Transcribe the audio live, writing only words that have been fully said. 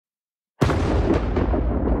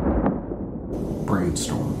food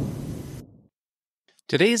store.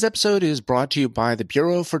 Today's episode is brought to you by the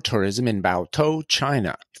Bureau for Tourism in Baotou,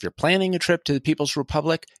 China. If you're planning a trip to the People's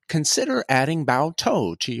Republic, consider adding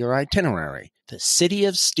Baotou to your itinerary. The City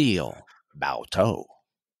of Steel, Baotou.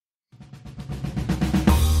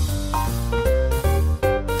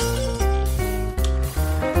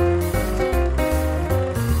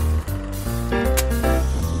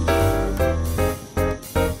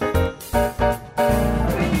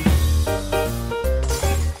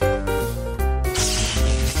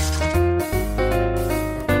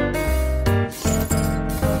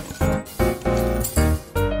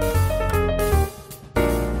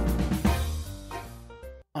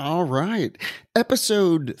 All right.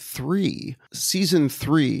 Episode 3, Season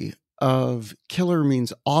 3 of Killer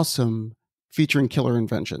Means Awesome, featuring Killer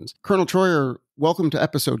Inventions. Colonel Troyer, welcome to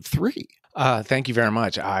Episode 3. Thank you very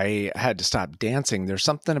much. I had to stop dancing. There's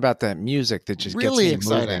something about that music that just Really gets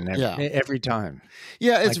me exciting, moving every time.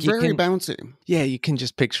 Yeah, it's Like, you very can- bouncy. Yeah, you can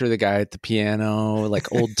just picture the guy at the piano, like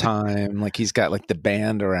old time, like he's got like the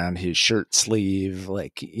band around his shirt sleeve,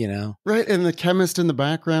 like, you know. Right, and the chemist in the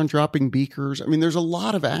background dropping beakers. I mean, there's a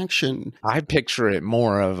lot of action. I picture it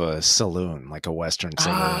more of a saloon, like a Western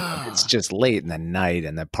saloon. Ah. It's just late in the night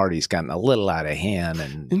and the party's gotten a little out of hand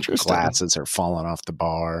and Interesting. glasses are falling off the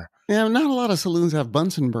bar. Yeah, not a lot of saloons have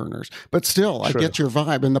Bunsen burners, but still, I True. get your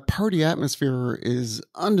vibe, and the party atmosphere is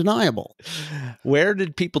undeniable. Where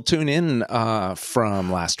did people tune in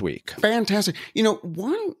from last week? Fantastic. You know,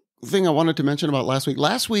 one thing I wanted to mention about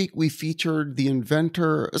last week we featured the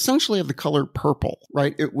inventor essentially of the color purple,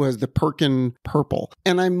 right? It was the Perkin purple.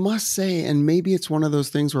 And I must say, and maybe it's one of those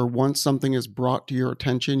things where once something is brought to your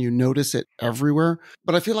attention, you notice it everywhere.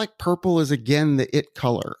 But I feel like purple is again the it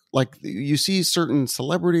color. Like you see certain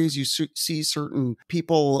celebrities, you see certain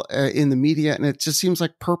people in the media, and it just seems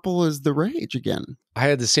like purple is the rage again. I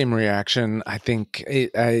had the same reaction. I think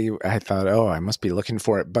I thought, oh, I must be looking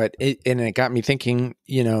for it. But it got me thinking,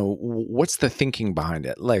 you know, what's the thinking behind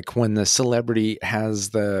it? Like when the celebrity has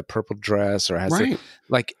the purple dress or has Right.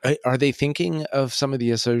 are they thinking of some of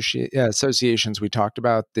the associations we talked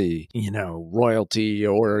about, the, you know, royalty,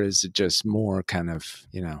 or is it just more kind of,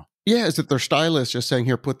 you know? Yeah, is that their stylist just saying,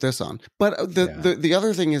 here, put this on. But the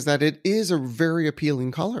other thing is that it is a very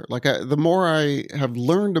appealing color. Like the more I have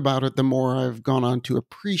learned about it, the more I've gone on to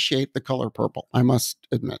appreciate the color purple, I must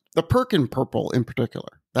admit. The Perkin purple in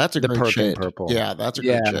particular. That's a The great Perkin shade. purple. Yeah, that's a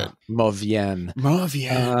great shade. Mauvienne.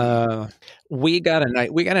 Mauvienne. We got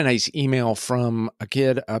a nice email from a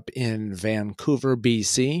kid up in Vancouver,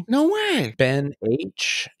 BC. No way. Ben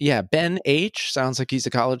H. Yeah, Ben H. Sounds like he's a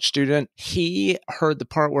college student. He heard the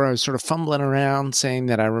part where I was sort of fumbling around saying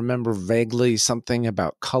that I remember vaguely something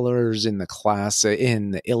about colors in the class,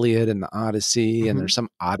 in the Iliad and the Odyssey, and there's some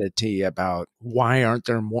oddity about why aren't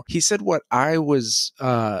there more. He said what I was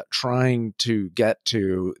trying to get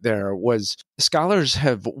to there was scholars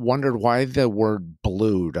have wondered why the word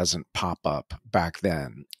blue doesn't pop up back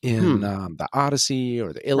then in the Odyssey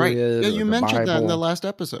or the Iliad. Right. Yeah, or you the mentioned that in Bible. the last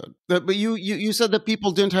episode. But you said that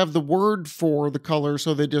people didn't have the word for the color,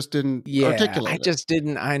 so they just didn't articulate I it. just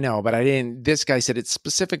didn't. I know, but I didn't. This guy said it's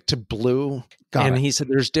specific to blue. Got it. He said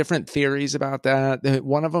there's different theories about that.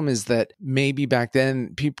 One of them is that maybe back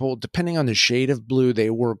then people, depending on the shade of blue, they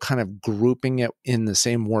were kind of grouping it in the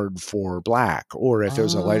same word for black. Or if it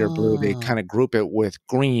was a lighter blue, they kind of group it with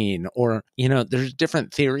green. Or, you know, there's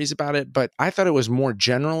different theories about it. But I thought it was more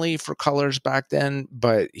generally for colors back then.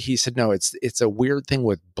 But he said, no, it's a weird thing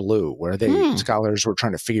with blue where scholars were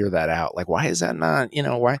trying to figure that out. Like, why is that not, you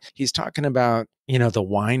know, why he's talking about, you know, the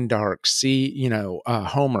wine dark sea, you know,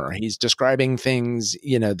 Homer, he's describing things,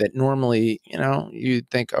 you know, that normally, you know, you'd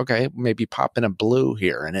think, okay, maybe pop in a blue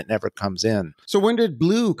here, and it never comes in. So when did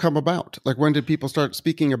blue come about? Like when did people start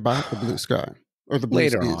speaking about the blue sky or the blue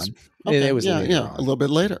Later skies? on. Okay. It was later on. A little bit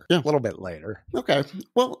later. Yeah. A little bit later. Okay.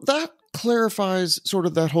 Well, that clarifies sort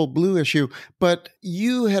of that whole blue issue. But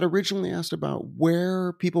you had originally asked about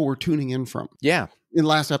where people were tuning in from. Yeah. In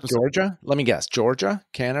last episode. Georgia? Let me guess. Georgia?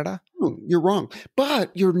 Canada? You're wrong. But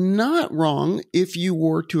you're not wrong if you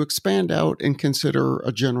were to expand out and consider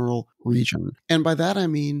a general region. And by that, I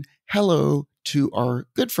mean, hello to our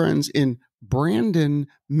good friends in Brandon,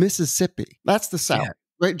 Mississippi. That's the South,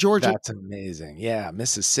 right? Georgia. That's amazing. Yeah.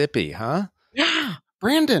 Mississippi, huh? Yeah.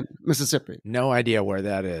 Brandon, Mississippi. No idea where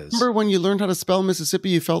that is. Remember when you learned how to spell Mississippi,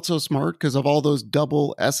 you felt so smart because of all those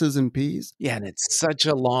double S's and P's? Yeah, and it's such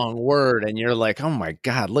a long word, and you're like, oh my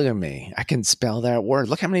God, look at me. I can spell that word.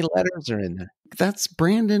 Look how many letters are in there. That's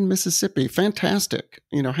Brandon, Mississippi. Fantastic.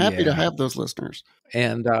 You know, happy to have those listeners.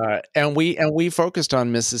 And we focused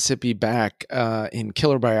on Mississippi back in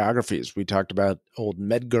Killer Biographies. We talked about old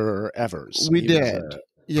Medgar Evers. We He did. was a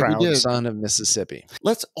Yeah, we proud did. son of Mississippi.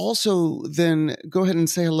 Let's also then go ahead and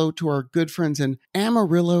say hello to our good friends in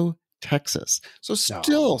Amarillo, Texas. So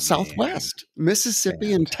still Southwest,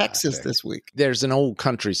 Mississippi and Texas this week. There's an old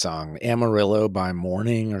country song, Amarillo by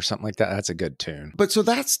Morning or something like that. That's a good tune. But so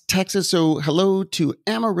that's Texas. So hello to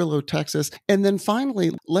Amarillo, Texas. And then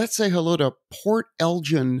finally, let's say hello to Port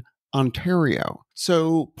Elgin, Ontario.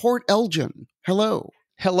 So Port Elgin, hello.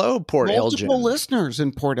 Hello, Port Elgin. Multiple listeners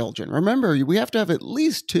in Port Elgin. Remember, we have to have at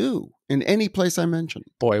least 2 in any place I mentioned.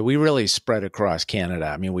 Boy, we really spread across Canada.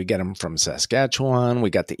 I mean, we get them from Saskatchewan. We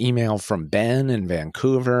got the email from Ben in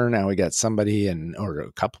Vancouver. Now we got somebody or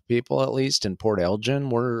a couple people at least in Port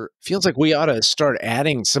Elgin. Feels like we ought to start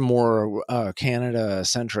adding some more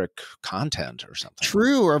Canada-centric content or something.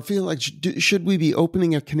 True. Or I feel like, should we be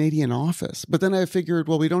opening a Canadian office? But then I figured,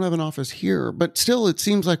 well, we don't have an office here. But still, it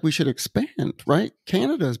seems like we should expand, right?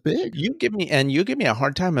 Canada's big. You give me a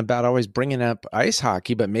hard time about always bringing up ice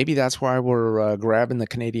hockey, but maybe that's why we're grabbing the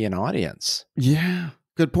Canadian audience. Yeah.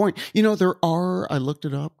 Good point. I looked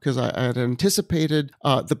it up because I had anticipated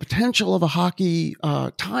the potential of a hockey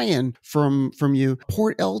tie-in from you.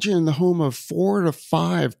 Port Elgin, the home of 4 to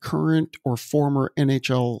 5 current or former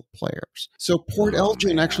NHL players. So Port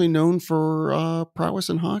Elgin, actually known for prowess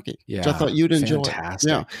in hockey, which I thought you'd enjoy. Fantastic.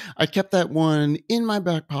 Yeah, I kept that one in my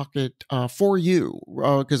back pocket for you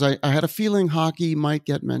because I had a feeling hockey might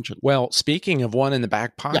get mentioned. Well, speaking of one in the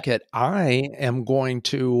back pocket, I am going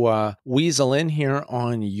to weasel in here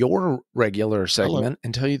on your regular segment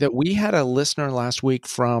and tell you that we had a listener last week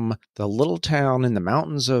from the little town in the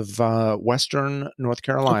mountains of western North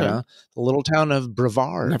Carolina, the little town of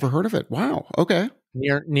Brevard. Never heard of it. Wow. Okay.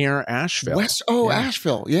 Near Asheville.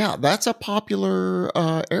 Asheville. Yeah, that's a popular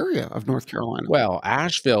area of North Carolina. Well,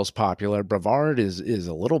 Asheville's popular. Brevard is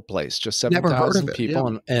a little place, just 7,000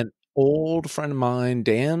 people. Yeah. And old friend of mine,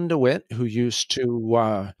 Dan DeWitt, who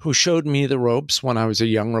showed me the ropes when I was a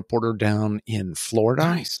young reporter down in Florida.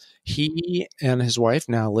 Nice. He and his wife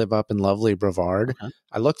now live up in lovely Brevard. Okay.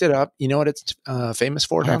 I looked it up. You know what it's famous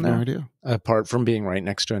for down there? I have no idea. Apart from being right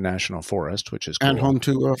next to a national forest, which is cool. And home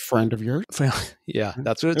to a friend of yours. Yeah,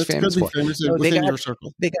 that's what it's famous for. Within your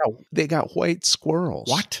circle. They got white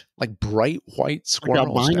squirrels. What? Like bright white squirrels.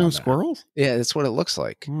 Like albino squirrels? Yeah, that's what it looks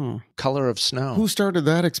like. Color of snow. Who started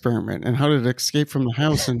that experiment, and how did it escape from the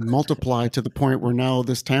house and multiply to the point where now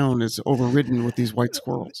this town is overridden with these white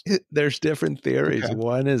squirrels? There's different theories. Okay.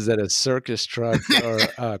 One is that a circus truck or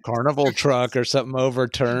a carnival truck or something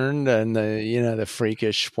overturned, and the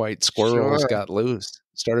freakish white squirrels got loose,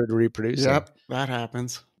 started reproducing. Yep, that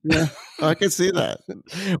happens. Yeah, I can see that.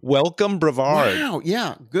 Welcome, Brevard. Wow,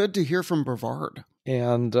 yeah, good to hear from Brevard.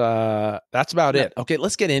 And that's about it. Okay,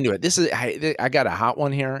 let's get into it. I got a hot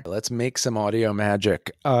one here. Let's make some audio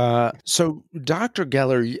magic. So, Dr.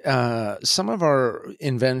 Geller, some of our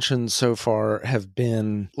inventions so far have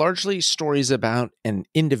been largely stories about an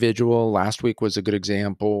individual. Last week was a good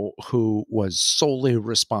example who was solely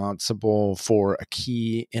responsible for a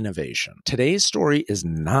key innovation. Today's story is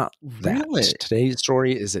not that. Really? Today's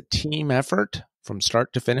story is a team effort from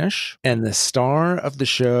start to finish. And the star of the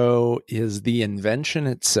show is the invention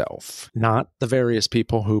itself, not the various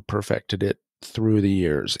people who perfected it through the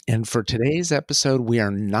years. And for today's episode, we are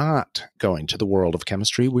not going to the world of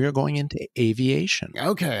chemistry. We are going into aviation.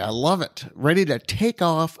 Okay, I love it. Ready to take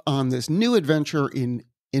off on this new adventure in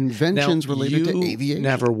inventions related to aviation.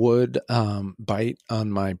 Never would bite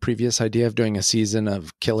on my previous idea of doing a season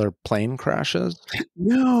of killer plane crashes.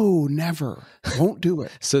 No, never. Won't do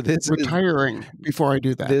it. So this retiring before I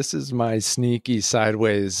do that. This is my sneaky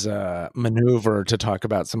sideways maneuver to talk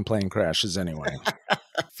about some plane crashes anyway.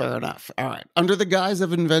 Fair enough. All right. Under the guise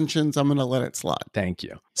of inventions, I'm going to let it slide. Thank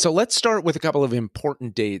you. So let's start with a couple of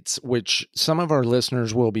important dates, which some of our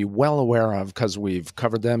listeners will be well aware of because we've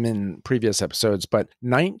covered them in previous episodes. But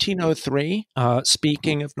 1903,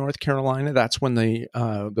 speaking of North Carolina, that's when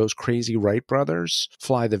those crazy Wright brothers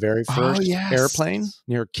fly the very first airplane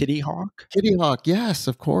near Kitty Hawk. Kitty Hawk, yes,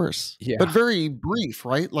 of course. Yeah. But very brief,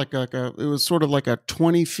 right? It was sort of like a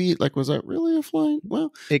 20 feet. Like, was that really a flight?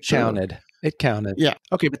 Well, it counted. It counted. Yeah.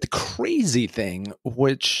 Okay, but the crazy thing,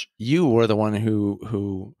 which you were the one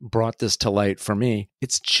who brought this to light for me,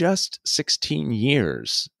 it's just 16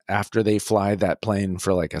 years after they fly that plane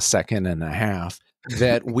for like a second and a half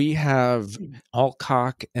that we have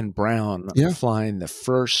Alcock and Brown flying the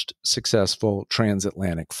first successful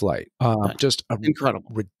transatlantic flight. Just a incredible,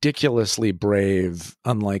 ridiculously brave,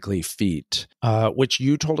 unlikely feat, which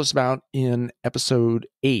you told us about in episode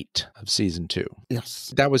 8 of season 2.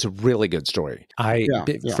 Yes. That was a really good story.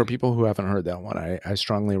 For people who haven't heard that one, I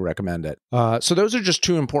strongly recommend it. So those are just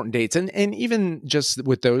 2 important dates. And even just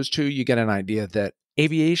with those 2, you get an idea that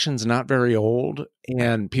aviation's not very old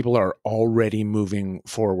and people are already moving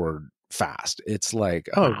forward fast. It's like,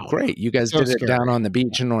 oh, great. You guys did it down on the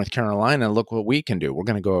beach in North Carolina. Look what we can do. We're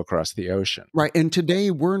going to go across the ocean. Right. And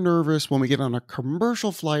today we're nervous when we get on a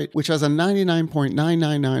commercial flight, which has a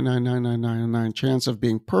 99.9999999 chance of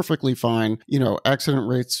being perfectly fine. Accident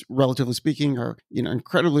rates, relatively speaking, are,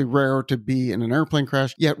 incredibly rare to be in an airplane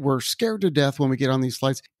crash. Yet we're scared to death when we get on these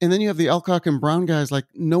flights. And then you have the Alcock and Brown guys, like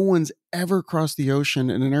no one's ever crossed the ocean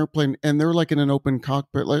in an airplane, and they're like in an open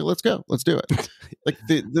cockpit, like, let's go, let's do it. Like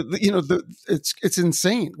it's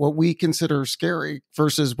insane what we consider scary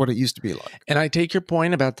versus what it used to be like. And I take your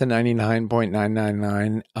point about the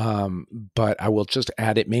 99.999, but I will just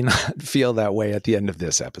add, it may not feel that way at the end of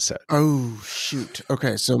this episode. Oh, shoot.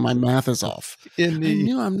 Okay, so my math is off. I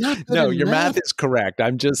knew I'm not good No, at your math is correct.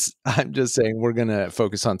 I'm just saying we're going to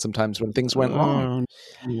focus on some times when things went wrong.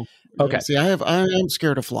 Okay. See, I am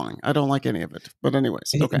scared of flying. I don't like any of it. But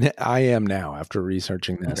anyways, okay. I am now after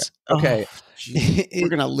researching this. Okay. We're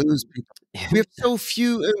going to lose people. We have so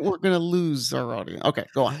few, and we're going to lose our audience. Okay,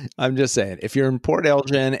 go on. I'm just saying, if you're in Port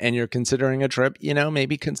Elgin and you're considering a trip,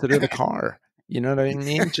 maybe consider the car. You know what I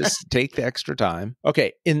mean? Just take the extra time.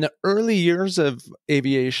 Okay. In the early years of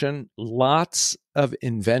aviation, lots of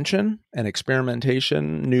invention and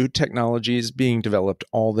experimentation, new technologies being developed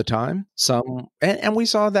all the time. And we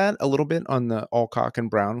saw that a little bit on the Alcock and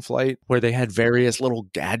Brown flight, where they had various little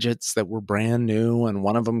gadgets that were brand new. And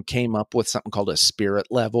one of them came up with something called a spirit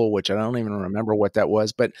level, which I don't even remember what that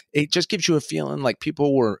was, but it just gives you a feeling like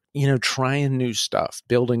people were, trying new stuff,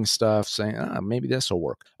 building stuff, saying, maybe this will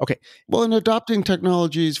work. Okay. Well, and adopting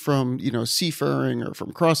technologies from, seafaring or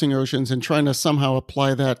from crossing oceans and trying to somehow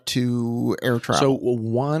apply that to air travel. So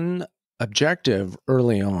one objective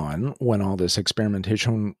early on, when all this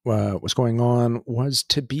experimentation was going on, was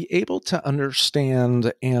to be able to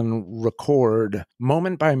understand and record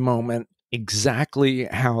moment by moment exactly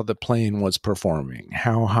how the plane was performing,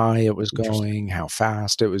 how high it was going, how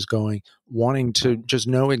fast it was going, wanting to just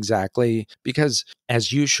know exactly, because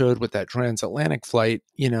as you showed with that transatlantic flight,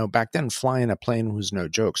 back then flying a plane was no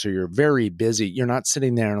joke. So you're very busy. You're not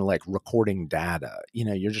sitting there and like recording data,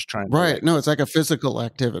 you're just trying to. Right. No, it's like a physical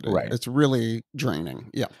activity. Right. It's really draining.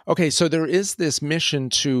 Yeah. Okay. So there is this mission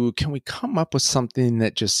can we come up with something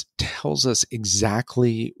that just tells us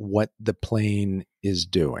exactly what the plane is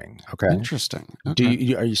doing? Okay. Interesting.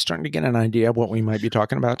 Okay. Are you starting to get an idea of what we might be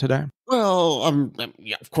talking about today? Well,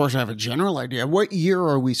 yeah, of course I have a general idea. What year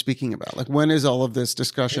are we speaking about? Like, when is all of this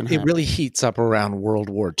discussion happening? It really heats up around World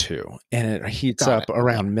War II, and it heats up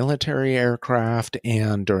around military aircraft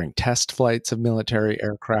and during test flights of military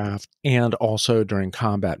aircraft and also during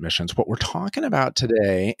combat missions. What we're talking about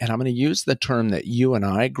today, and I'm going to use the term that you and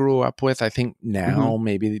I grew up with. I think now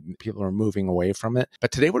maybe people are moving away from it,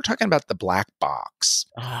 but today we're talking about the black box.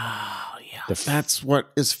 Oh, yeah. That's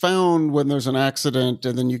what is found when there's an accident,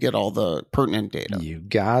 and then you get all the pertinent data. You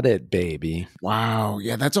got it, baby. Wow.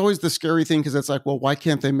 Yeah, that's always the scary thing, because it's like, well, why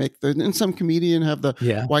can't they make and some comedian have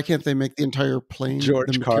why can't they make the entire plane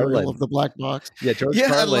George the material Carlin of the black box? Yeah, George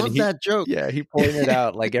Carlin. I love that joke. Yeah, he pointed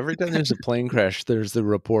out, like, every time there's a plane crash, there's the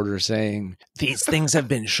reporter saying, these things have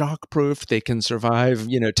been shock-proof. They can survive,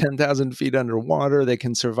 10,000 feet underwater. They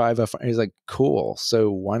can survive a fire. He's like, cool.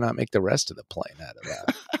 So why not make the rest of the plane out of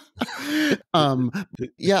that?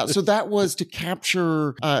 So that was to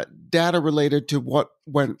capture data related to what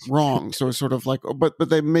went wrong. So sort of like, but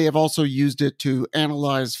they may have also used it to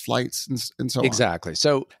analyze flights and so on. Exactly.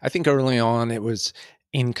 So I think early on it was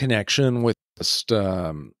in connection with just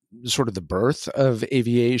sort of the birth of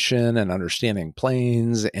aviation and understanding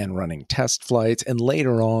planes and running test flights. And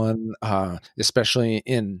later on, especially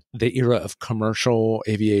in the era of commercial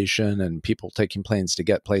aviation and people taking planes to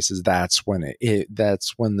get places, that's when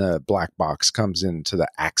that's when the black box comes into the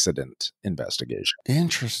accident investigation.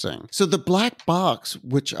 Interesting. So the black box,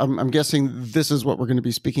 which I'm guessing this is what we're going to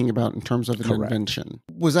be speaking about in terms of an invention.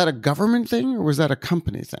 Was that a government thing or was that a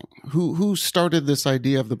company thing? Who started this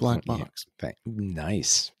idea of the black box?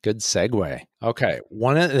 Nice. Good segue. Okay.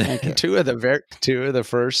 Two of the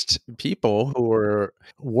first people who were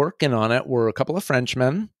working on it were a couple of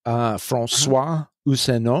Frenchmen, Francois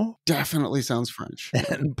Useno Definitely sounds French.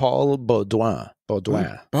 and Paul Baudouin.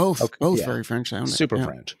 Baudouin. Both Okay, yeah. very French sounding. Super Yeah.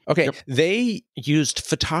 French. Okay, Yep. they used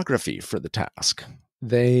photography for the task.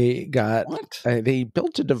 They got What? they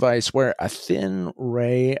built a device where a thin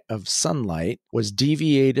ray of sunlight was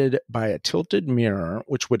deviated by a tilted mirror,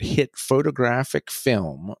 which would hit photographic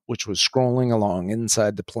film, which was scrolling along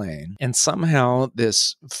inside the plane. And somehow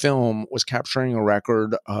this film was capturing a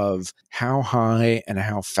record of how high and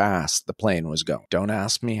how fast the plane was going. Don't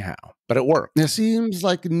ask me how, but it worked. It seems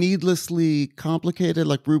like needlessly complicated,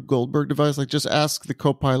 like Rube Goldberg device. Like just ask the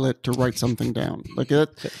co-pilot to write something down. Like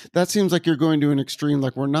that seems like you're going to an extreme.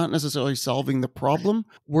 Like we're not necessarily solving the problem.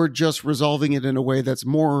 We're just resolving it in a way that's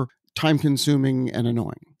more time consuming and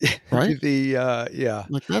annoying, right? Yeah.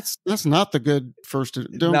 Like that's not the good first.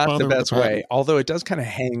 Don't Not bother the with best the patent. way, although it does kind of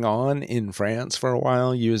hang on in France for a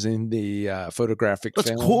while using the photographic That's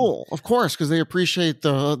film. cool, of course, because they appreciate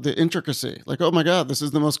the intricacy. Like, oh my God, this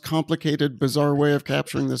is the most complicated, bizarre way of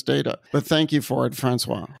capturing this data. But thank you for it,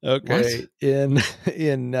 Francois. Okay, What?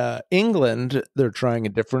 in England, they're trying a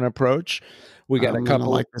different approach. We got I'm a gonna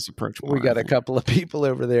couple. like this approach more, We got I a think. couple of people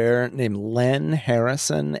over there named Len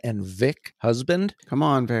Harrison and Vic Husband. Come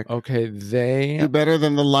on, Vic. Okay, they Do better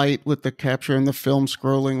than the light with the capture and the film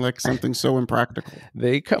scrolling like something so impractical.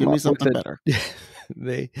 come Give me up something with better.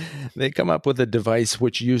 they come up with a device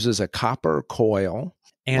which uses a copper coil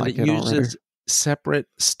and Like it it uses already. separate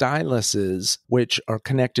styluses which are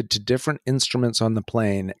connected to different instruments on the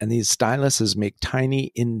plane, and these styluses make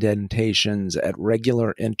tiny indentations at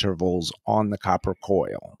regular intervals on the copper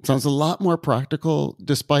coil. Sounds a lot more practical,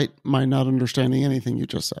 despite my not understanding anything you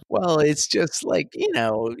just said. Well, it's just like,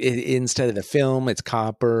 instead of the film, it's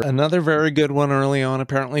copper. Another very good one early on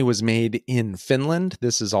apparently was made in Finland.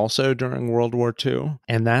 This is also during World War II.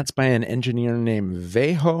 And that's by an engineer named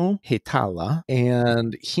Veiho Hitala.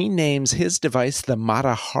 And he names his device the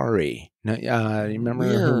Matahari. Now, you remember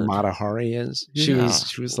who Weird. Matahari is? Yeah.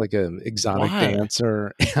 She was like an exotic Why?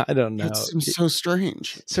 dancer. I don't know. It seems so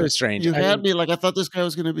strange. So strange. You had me like I thought this guy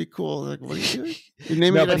was going to be cool. Like, what are you doing? You're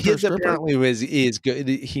naming No, it but after a his stripper? apparently is good.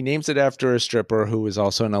 He names it after a stripper who was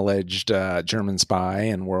also an alleged German spy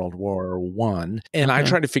in World War One. And I Okay.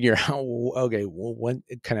 tried to figure out, what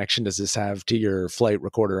connection does this have to your flight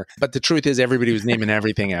recorder? But the truth is, everybody was naming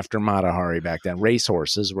everything after Matahari back then.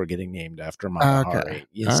 Racehorses were getting named after Matahari. Okay.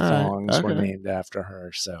 His All right. songs were Okay. named after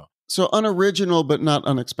her. So unoriginal, but not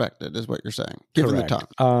unexpected, is what you're saying. Given Correct. the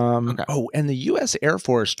time. Okay. Oh, and the U.S. Air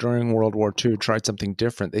Force during World War II tried something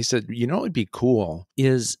different. They said, what would be cool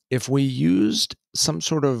is if we used some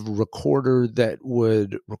sort of recorder that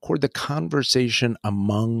would record the conversation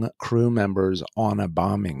among crew members on a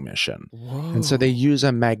bombing mission. Whoa. And so they use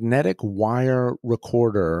a magnetic wire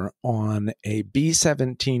recorder on a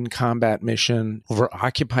B-17 combat mission over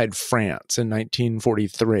occupied France in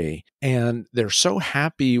 1943. And they're so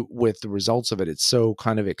happy with the results of it. It's so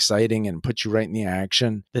kind of exciting and puts you right in the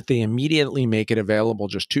action that they immediately make it available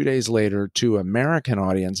just 2 days later to American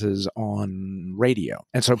audiences on radio.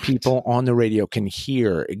 And so people on the radio can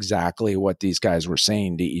hear exactly what these guys were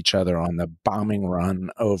saying to each other on the bombing run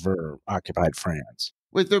over occupied France.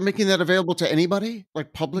 Wait, they're making that available to anybody?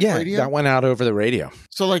 Like public Yeah, radio? that went out over the radio.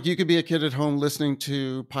 So like you could be a kid at home listening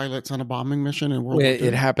to pilots on a bombing mission in World War II?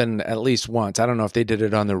 It happened at least once. I don't know if they did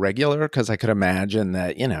it on the regular, because I could imagine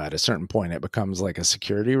that, at a certain point it becomes like a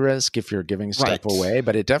security risk if you're giving stuff Right. away.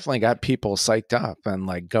 But it definitely got people psyched up and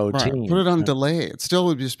like, go Right. team. Put it on delay. It still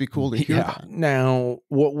would just be cool to hear that. Now,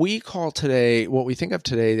 what we think of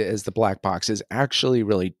today as the black box is actually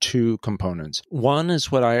really two components. One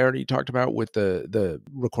is what I already talked about with the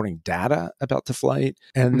recording data about the flight.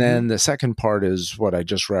 And then the second part is what I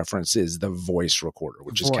just referenced is the voice recorder,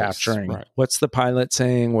 which is capturing what's the pilot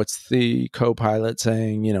saying, what's the co-pilot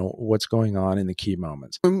saying, what's going on in the key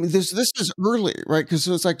moments. This is early, right? Because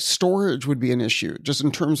it's like storage would be an issue, just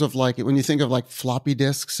in terms of like when you think of like floppy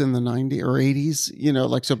disks in the 90s or 80s,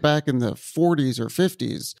 like so back in the 40s or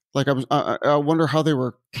 50s. Like I wonder how they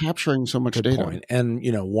were capturing so much data. Point. And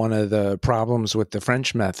one of the problems with the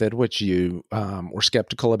French method, which you were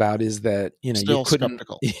skeptical about, is that you couldn't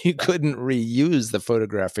reuse the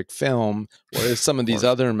photographic film, whereas some of these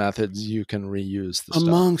other methods you can reuse the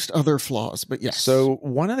amongst stuff. other flaws. But yes, so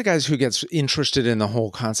one of the guys who gets interested in the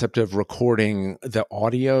whole concept of recording the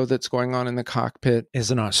audio that's going on in the cockpit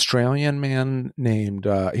is an Australian man named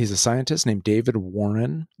he's a scientist named David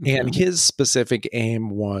Warren, and his specific aim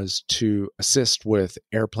was to assist with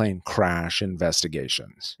airplane crash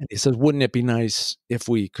investigations. And he says, wouldn't it be nice if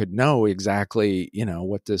we could know exactly,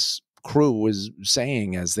 what this crew was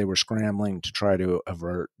saying as they were scrambling to try to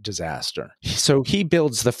avert disaster. So he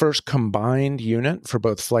builds the first combined unit for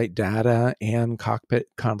both flight data and cockpit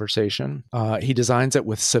conversation. He designs it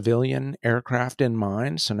with civilian aircraft in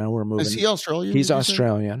mind. So now we're moving. Is he Australian? He's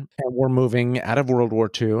Australian. And we're moving out of World War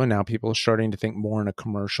II. And now people are starting to think more in a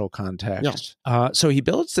commercial context. Yeah. So he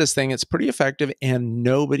builds this thing. It's pretty effective and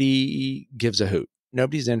nobody gives a hoot.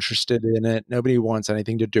 Nobody's interested in it. Nobody wants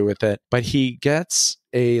anything to do with it. But he gets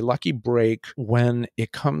a lucky break when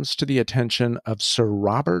it comes to the attention of Sir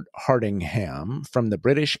Robert Hardingham from the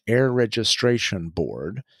British Air Registration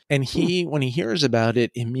Board. And he, when he hears about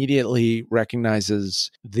it, immediately recognizes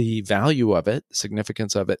the value of it,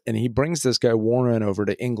 significance of it. And he brings this guy Warren over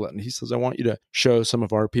to England. He says, I want you to show some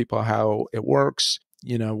of our people how it works.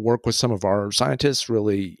 Work with some of our scientists,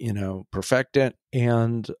 really, perfect it.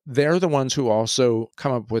 And they're the ones who also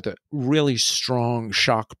come up with a really strong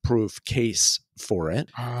shock-proof case for it.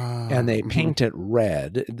 And they paint it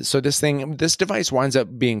red. So this device winds up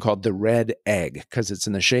being called the red egg because it's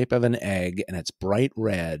in the shape of an egg and it's bright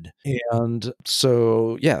red. And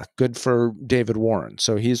so, yeah, good for David Warren.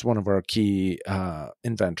 So he's one of our key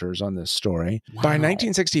inventors on this story. Wow. By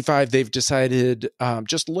 1965, they've decided,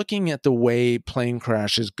 just looking at the way plane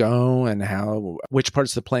crashes go and which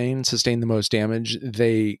parts of the plane sustain the most damage,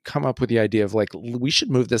 they come up with the idea of we should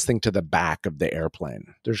move this thing to the back of the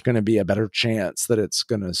airplane. There's going to be a better chance that it's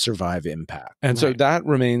going to survive impact. And so that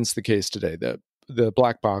remains the case today. The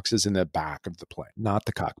black box is in the back of the plane, not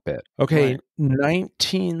the cockpit. Okay,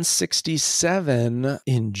 1967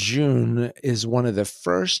 in June is one of the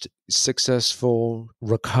first successful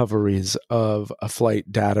recoveries of a flight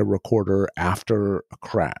data recorder after a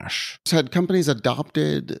crash. So had companies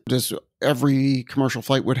adopted just every commercial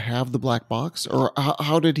flight would have the black box? Or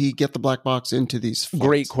how did he get the black box into these flights?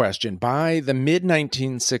 Great question. By the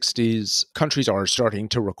mid-1960s, countries are starting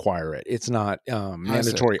to require it. It's not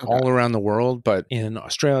mandatory all around the world, but in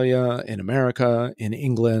Australia, in America, in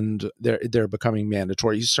England, they're becoming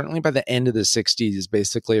mandatory. Certainly by the end of the 60s,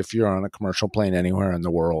 basically, if you're on a commercial plane anywhere in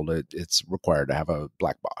the world, it's required to have a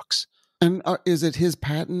black box. And is it his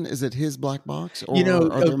patent? Is it his black box? Or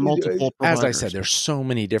are there multiple providers? As I said, there's so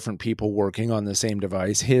many different people working on the same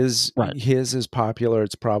device. His is popular.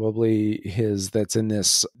 It's probably his that's in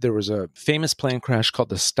this. There was a famous plane crash called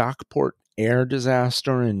the Stockport air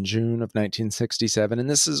disaster in June of 1967. And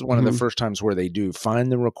this is one of the first times where they do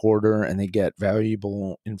find the recorder and they get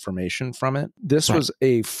valuable information from it. This was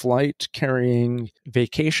a flight carrying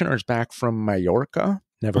vacationers back from Mallorca.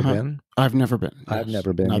 Never been? I've never been. Yes. I've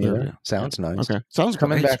never been either. Sounds nice. Okay. Sounds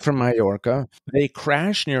coming back from Mallorca. They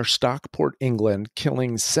crashed near Stockport, England,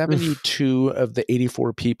 killing 72 of the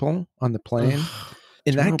 84 people on the plane.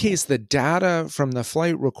 In that case, the data from the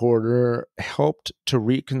flight recorder helped to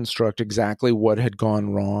reconstruct exactly what had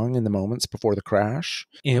gone wrong in the moments before the crash,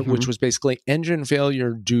 which was basically engine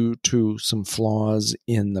failure due to some flaws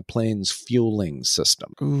in the plane's fueling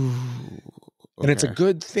system. Ooh. And it's a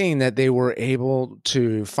good thing that they were able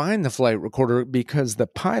to find the flight recorder because the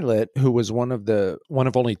pilot, who was one of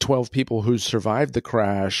only 12 people who survived the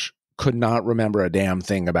crash, could not remember a damn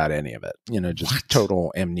thing about any of it. Just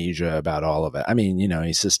total amnesia about all of it. I mean,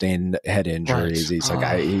 he sustained head injuries. He's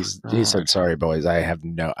he said, "Sorry, boys, I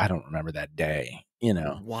don't remember that day."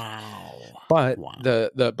 Wow. But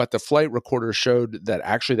the flight recorder showed that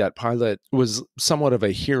actually that pilot was somewhat of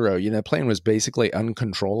a hero. The plane was basically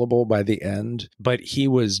uncontrollable by the end, but he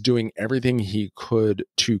was doing everything he could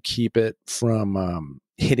to keep it from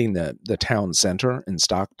hitting the town center in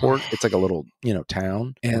Stockport. It's like a little,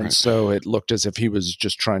 town. And so it looked as if he was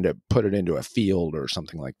just trying to put it into a field or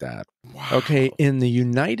something like that. Wow. Okay. In the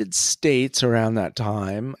United States around that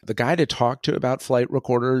time, the guy to talk to about flight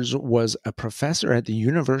recorders was a professor at the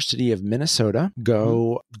University of Minnesota.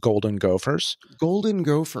 Go Golden Gophers. Golden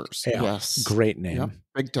Gophers. Yeah. Yes. Great name. Yep.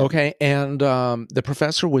 Big time. Okay. And the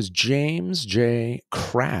professor was James J.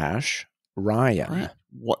 Crash Ryan.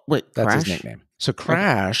 What? Wait, that's Crash? His nickname. So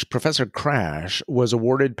Crash, Professor Crash, was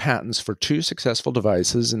awarded patents for 2 successful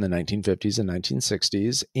devices in the 1950s and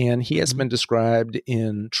 1960s, and he has been described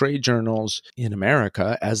in trade journals in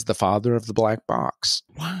America as the father of the black box.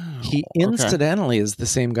 Wow. He incidentally is the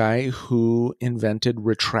same guy who invented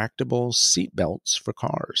retractable seat belts for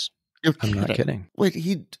cars. You're I'm not kidding. kidding. Wait,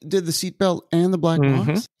 he did the seatbelt and the black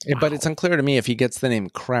box? But it's unclear to me if he gets the name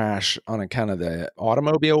Crash on account of the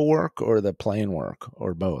automobile work or the plane work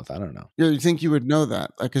or both. I don't know. Yeah, you think you would know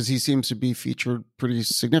that because he seems to be featured pretty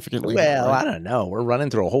significantly. Well, right? I don't know. We're running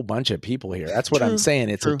through a whole bunch of people here. That's what I'm saying.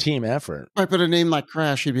 It's a team effort. Right, but a name like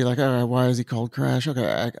Crash, you'd be like, all right, why is he called Crash?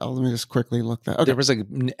 Okay, let me just quickly look that. Okay. There was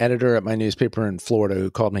an editor at my newspaper in Florida who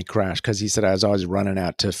called me Crash because he said I was always running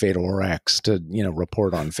out to Fatal Wrecks to,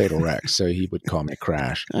 report on Fatal Wrecks. So he would call me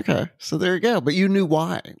Crash. Okay, so there you go. But you knew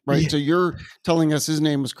why, right? Yeah. So you're telling us his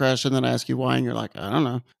name was Crash, and then I ask you why, and you're like, I don't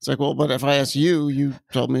know. It's like, well, but if I asked you, you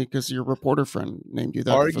told me because your reporter friend named you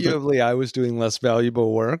that. Arguably, I was doing less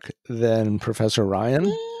valuable work than Professor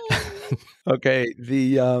Ryan. Okay.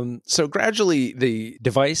 So gradually the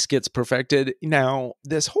device gets perfected. Now,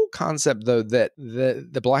 this whole concept, though, that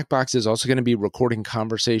the black box is also going to be recording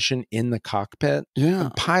conversation in the cockpit. Yeah.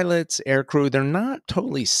 The pilots, aircrew, they're not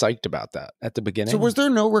totally psyched about that at the beginning. So was there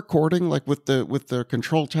no recording like with the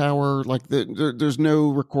control tower? Like there's no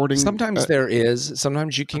recording? Sometimes there is.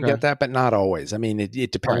 Sometimes you can get that, but not always. I mean,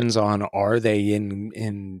 it depends on are they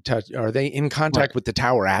in touch? Are they in contact with the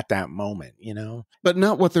tower at that moment? But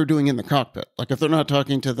not what they're doing in the cockpit. Like if they're not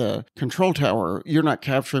talking to the control tower, you're not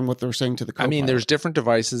capturing what they're saying to the co-pilot. I mean, there's different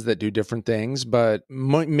devices that do different things, but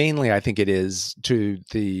mainly I think it is to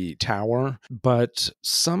the tower. But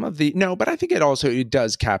but I think it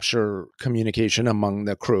does capture communication among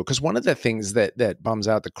the crew. Because one of the things that bums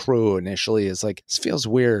out the crew initially is like, this feels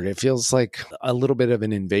weird. It feels like a little bit of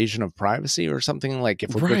an invasion of privacy or something. Like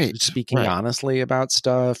if we're speaking honestly about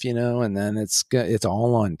stuff, and then it's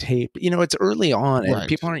all on tape. It's early on and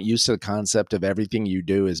people aren't used to the concept of everything you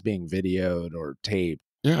do is being videoed or taped.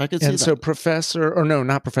 Yeah, I could see that. And so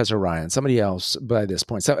not Professor Ryan, somebody else by this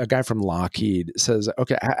point. So a guy from Lockheed says,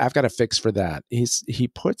 okay, I've got a fix for that. He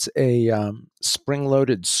puts a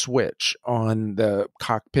spring-loaded switch on the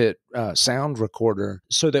cockpit sound recorder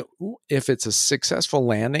so that if it's a successful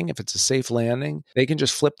landing, if it's a safe landing, they can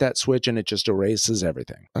just flip that switch and it just erases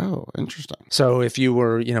everything. Oh, interesting. So if you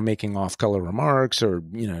were, making off-color remarks or,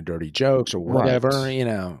 dirty jokes or whatever,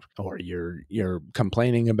 or you're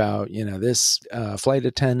complaining about, this flight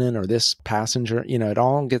attendant or this passenger, it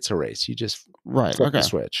all gets erased. You just flip the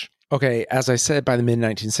switch. Okay, as I said, by the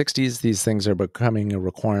mid-1960s, these things are becoming a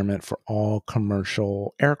requirement for all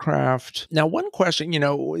commercial aircraft. Now, one question,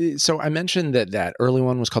 so I mentioned that early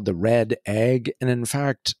one was called the red egg, and in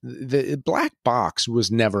fact, the black box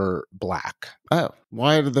was never black. Oh,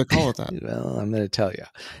 why did they call it that? Well, I'm going to tell you.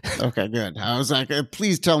 Okay, good. I was like,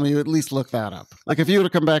 please tell me you at least look that up. Like if you would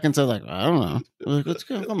have come back and said like, I don't know. Like, let's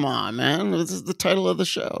go. Come on, man. This is the title of the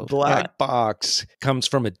show. Black box comes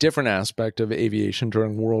from a different aspect of aviation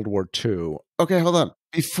during World War II. Okay, hold on.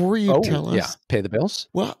 Before you tell us, pay the bills.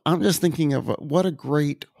 Well, I'm just thinking of what a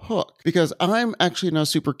great hook, because I'm actually now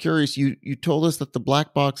super curious. You told us that the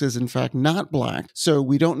black box is in fact not black, so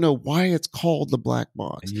we don't know why it's called the black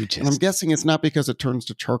box. And I'm guessing it's not because it turns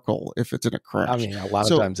to charcoal if it's in a crash. I mean, a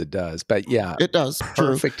lot of times it does, but yeah, it does.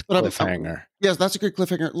 Perfect cliffhanger. Yes, that's a good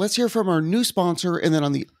cliffhanger. Let's hear from our new sponsor, and then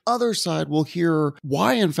on the other side, we'll hear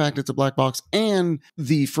why, in fact, it's a black box and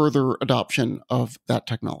the further adoption of that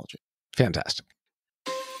technology. Fantastic.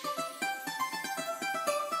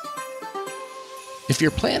 If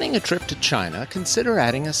you're planning a trip to China, consider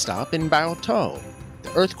adding a stop in Baotou.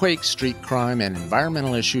 The earthquake, street crime, and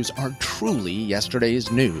environmental issues are truly yesterday's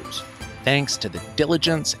news, thanks to the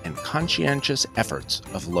diligence and conscientious efforts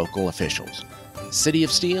of local officials. City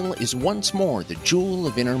of Steel is once more the jewel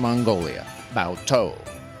of Inner Mongolia, Baotou,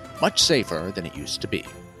 much safer than it used to be.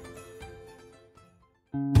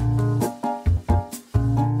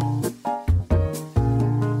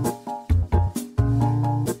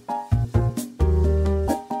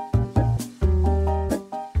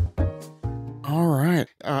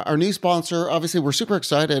 Our new sponsor, obviously, we're super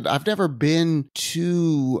excited. I've never been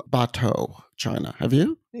to Baotou, China. Have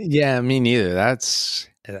you? Yeah, me neither. That's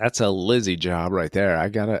a Lizzie job right there.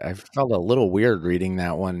 I felt a little weird reading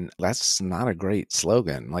that one. That's not a great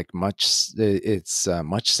slogan. Like it's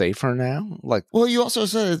much safer now. Like, well, you also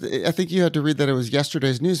said, I think you had to read that it was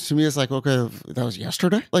yesterday's news. To me, it's like, okay, that was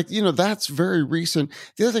yesterday. Like, that's very recent.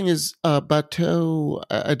 The other thing is, Baotou,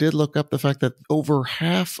 I did look up the fact that over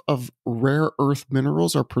half of rare earth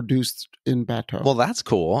minerals are produced in Baotou. Well, that's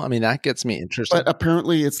cool. I mean, that gets me interested. But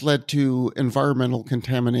apparently it's led to environmental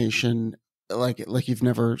contamination like you've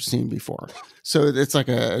never seen before. So it's like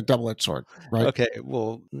a double-edged sword, right? Okay,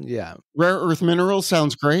 well, yeah. Rare earth minerals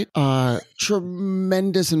sounds great.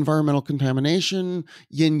 Tremendous environmental contamination,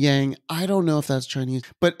 yin yang. I don't know if that's Chinese,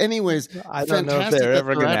 but anyways, I don't know if fantastic they're that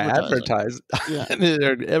ever they're going to advertising. advertise. Yeah,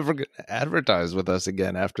 They're ever going to advertise with us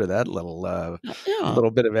again after that yeah.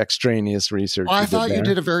 little bit of extraneous research Well, I you did thought you there.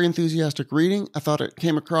 did a very enthusiastic reading. I thought it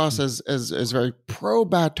came across as very pro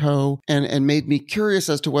bateau and made me curious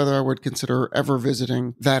as to whether I would consider ever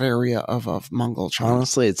visiting that area of Mongol China.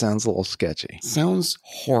 Honestly, it sounds a little sketchy. Sounds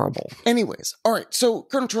horrible. Anyways, all right. So,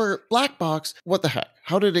 Colonel Troyer, black box, what the heck?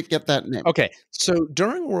 How did it get that name? Okay, so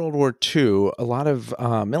during World War II, a lot of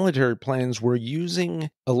military planes were using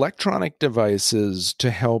electronic devices to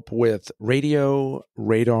help with radio,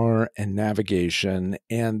 radar, and navigation.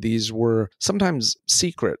 And these were sometimes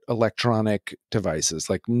secret electronic devices,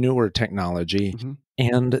 like newer technology. Mm-hmm.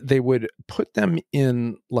 And they would put them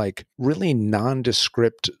in like really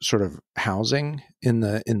nondescript sort of housing in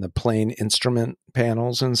the plane instrument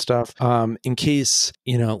panels and stuff, in case,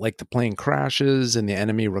 like the plane crashes and the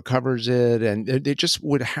enemy recovers it. And they just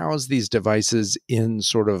would house these devices in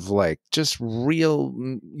sort of like just real,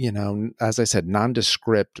 as I said,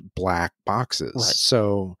 nondescript black boxes. Right.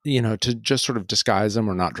 So, to just sort of disguise them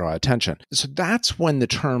or not draw attention. So that's when the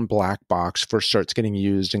term black box first starts getting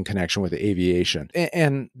used in connection with aviation.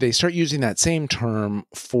 And they start using that same term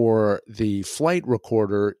for the flight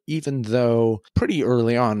recorder, even though pretty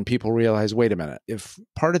early on people realize, wait a minute, if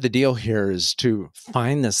part of the deal here is to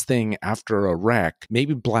find this thing after a wreck,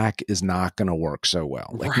 maybe black is not going to work so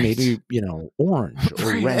well. Like maybe, orange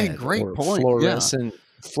or red or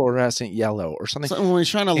fluorescent yellow or something. So when we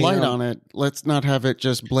shine a light on it, let's not have it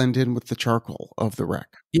just blend in with the charcoal of the wreck.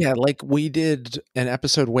 Yeah, like we did an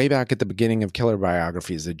episode way back at the beginning of Killer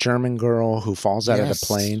Biographies, the German girl who falls out of the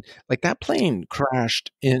plane. Like that plane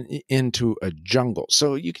crashed into a jungle.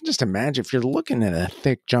 So you can just imagine if you're looking at a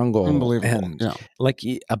thick jungle. Unbelievable. And like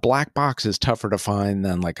a black box is tougher to find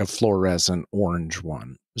than like a fluorescent orange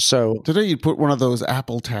one. So today you'd put one of those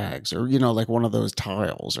Apple tags or, like one of those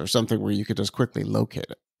tiles or something where you could just quickly locate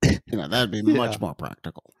it. That'd be much more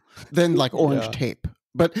practical than like orange tape.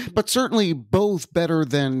 But certainly both better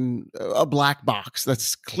than a black box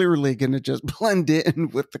that's clearly going to just blend in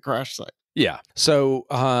with the crash site. Yeah. So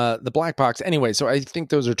the black box, anyway, so I think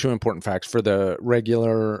those are two important facts for the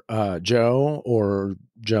regular Joe or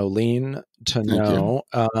Jolene to know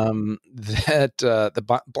that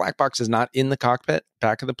the black box is not in the cockpit,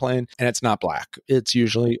 back of the plane, and it's not black. It's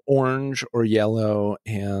usually orange or yellow,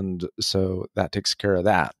 and so that takes care of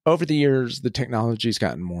that. Over the years, the technology's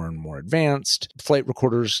gotten more and more advanced. Flight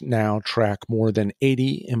recorders now track more than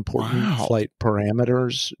 80 important flight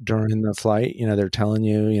parameters during the flight. They're telling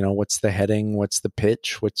you, what's the heading, what's the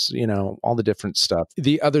pitch, what's, all the different stuff.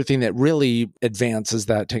 The other thing that really advances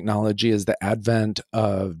that technology is the advent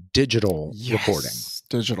of digital recording.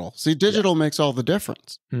 Digital. See, digital makes all the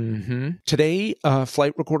difference. Mm-hmm. Today,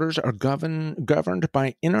 flight recorders are governed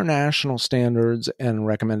by international standards and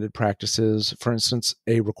recommended practices. For instance,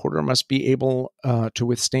 a recorder must be able to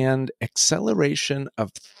withstand acceleration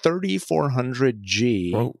of 3,400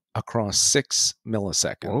 G across 6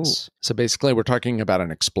 milliseconds. So basically, we're talking about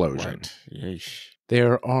an explosion.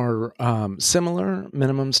 There are similar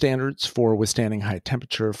minimum standards for withstanding high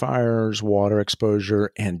temperature fires, water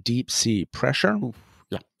exposure, and deep sea pressure.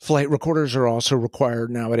 Flight recorders are also required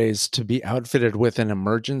nowadays to be outfitted with an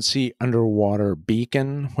emergency underwater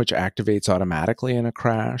beacon, which activates automatically in a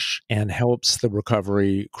crash and helps the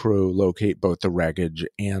recovery crew locate both the wreckage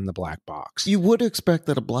and the black box. You would expect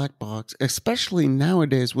that a black box, especially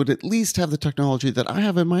nowadays, would at least have the technology that I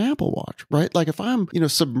have in my Apple Watch, right? Like if I'm,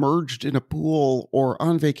 submerged in a pool or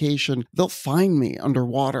on vacation, they'll find me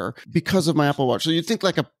underwater because of my Apple Watch. So you'd think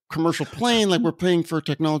like a commercial plane, like we're paying for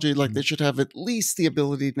technology, like they should have at least the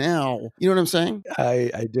ability now. You know what I'm saying?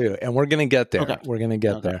 I do. And we're going to get there. We're going to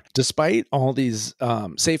get there. Despite all these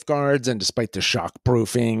safeguards and despite the shock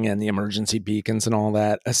proofing and the emergency beacons and all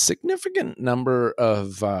that, a significant number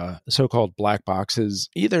of so-called black boxes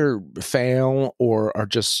either fail or are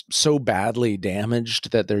just so badly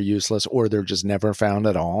damaged that they're useless or they're just never found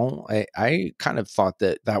at all. I kind of thought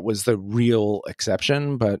that was the real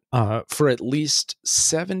exception, but for at least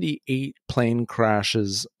 78 plane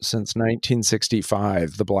crashes since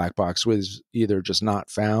 1965, the black box was either just not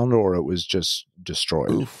found or it was just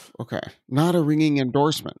destroyed. Oof, okay. Not a ringing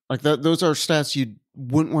endorsement. Like those are stats you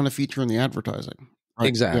wouldn't want to feature in the advertising. Right?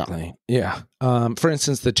 Exactly. Yeah. For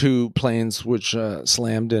instance, the two planes which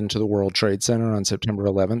slammed into the World Trade Center on September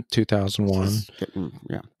 11th,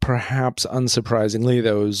 2001. Perhaps unsurprisingly,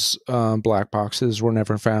 those black boxes were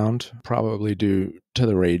never found, probably due to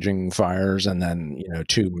the raging fires and then,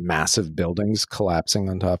 two massive buildings collapsing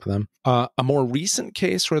on top of them. A more recent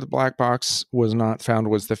case where the black box was not found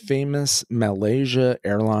was the famous Malaysia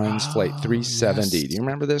Airlines Flight 370. Yes. Do you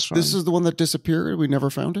remember this one? This is the one that disappeared. We never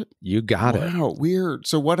found it. You got it. Wow, weird.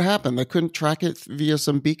 So what happened? They couldn't track it via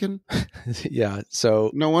some beacon? Yeah. So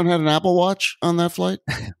no one had an Apple Watch on that flight?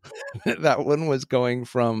 that one was going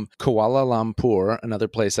from Kuala Lumpur, another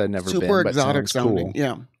place I'd never been. Super exotic sounding. Cool.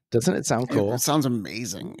 Yeah. Doesn't it sound cool? It sounds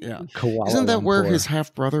amazing. Yeah. Kuala Isn't that Lumpur. where his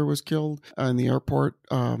half brother was killed in the airport?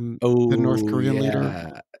 The North Korean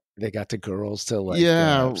leader. They got the girls to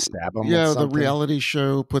stab him. Yeah, with the reality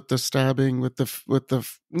show put the stabbing with the.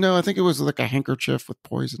 No, I think it was like a handkerchief with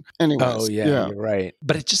poison. Anyways, oh yeah, you're right.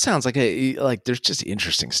 But it just sounds like there's just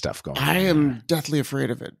interesting stuff going on. I am deathly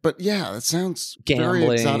afraid of it. But yeah, it sounds gambling,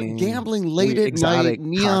 very exotic. Gambling late at night,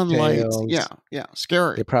 neon lights. Yeah,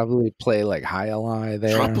 scary. They probably play like High-a-Lie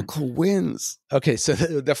there. Tropical winds. Okay, so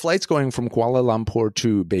the flight's going from Kuala Lumpur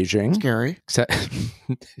to Beijing. Scary.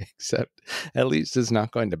 Except at least it's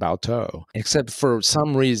not going to Baotou. Except for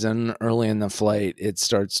some reason, early in the flight, it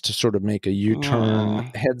starts to sort of make a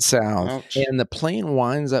U-turn, head south, Ouch. and the plane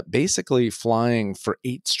winds up basically flying for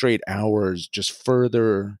 8 straight hours just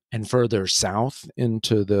further and further south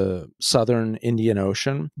into the southern Indian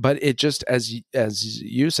Ocean. But it just, as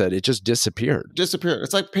you said, it just disappeared.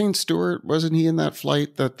 It's like Payne Stewart. Wasn't he in that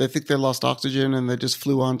flight that they think they lost oxygen and they just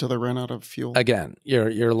flew on till they ran out of fuel? Again,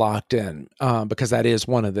 you're locked in because that is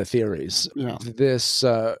one of the theories. Yeah.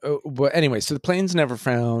 But anyway, so the plane's never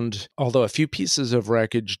found, although a few pieces of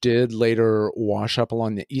wreckage did later wash up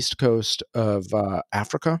along the east coast of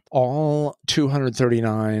Africa. All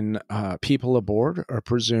 239 people aboard are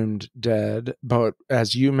presumed dead. But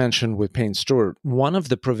as you mentioned with Payne Stewart, one of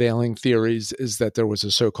the prevailing theories is that there was a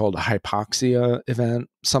so-called hypoxia event.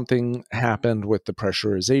 Something happened with the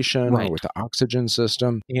pressurization or with the oxygen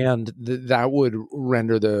system, and that would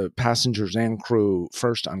render the passengers and crew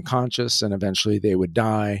first unconscious, and eventually they would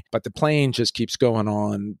die. But the plane just keeps going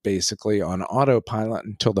on basically on autopilot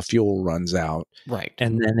until the fuel runs out. Right.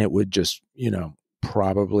 And then it would just,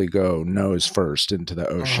 probably go nose first into the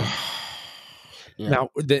ocean. Yeah. Now,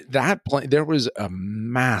 that plane, there was a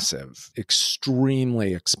massive,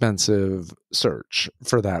 extremely expensive search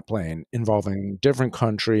for that plane involving different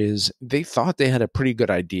countries. They thought they had a pretty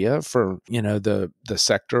good idea for, the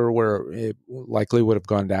sector where it likely would have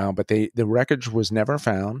gone down, but the wreckage was never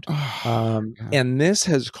found. And this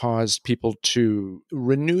has caused people to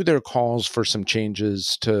renew their calls for some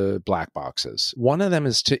changes to black boxes. One of them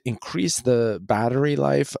is to increase the battery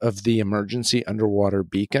life of the emergency underwater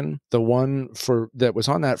beacon. The one that was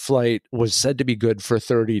on that flight was said to be good for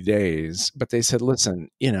 30 days, but they said, listen,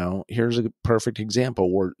 here's a perfect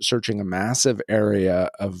example. We're searching a massive area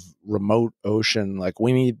of remote ocean. Like,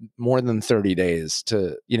 we need more than 30 days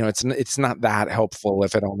to, it's not that helpful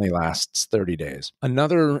if it only lasts 30 days.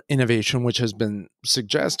 Another innovation which has been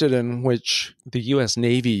suggested and which the US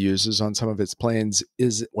Navy uses on some of its planes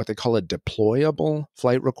is what they call a deployable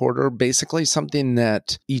flight recorder, basically something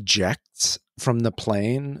that ejects from the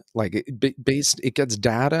plane. Like it gets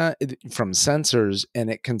data from sensors,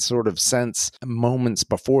 and it can sort of sense moments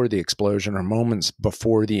before the explosion or moments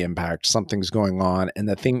before the impact something's going on, and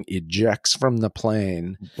the thing ejects from the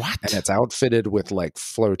plane. What? And it's outfitted with like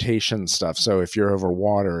flotation stuff, so if you're over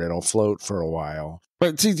water, it'll float for a while.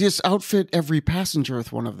 But see, just outfit every passenger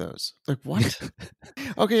with one of those. Like, what?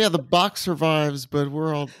 Okay, yeah, the box survives, but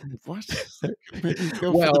we're all, what?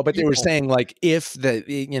 Well, but they were saying, like, if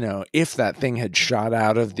that thing had shot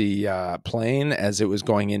out of the plane as it was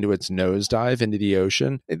going into its nosedive into the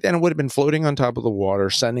ocean, then it would have been floating on top of the water,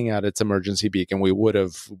 sending out its emergency beacon. We would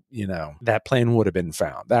have, that plane would have been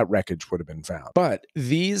found. That wreckage would have been found. But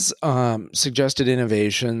these suggested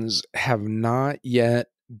innovations have not yet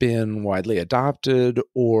been widely adopted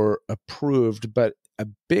or approved, but a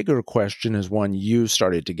bigger question is one you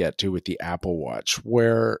started to get to with the Apple Watch,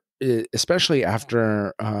 where especially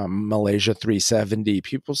after Malaysia 370,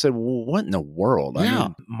 people said, well, what in the world? Yeah. I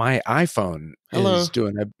mean, my iPhone is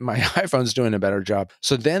doing a better job.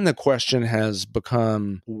 So then the question has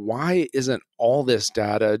become, why isn't all this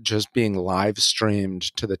data just being live streamed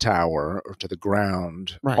to the tower or to the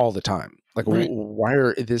ground all the time? Like,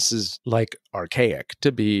 why this is like archaic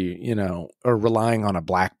to be, or relying on a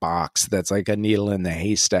black box that's like a needle in the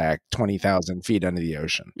haystack 20,000 feet under the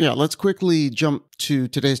ocean. Yeah, let's quickly jump to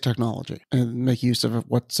today's technology and make use of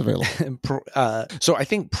what's available. So I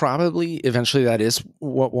think probably eventually that is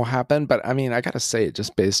what will happen. But I mean, I got to say,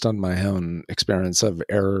 just based on my own experience of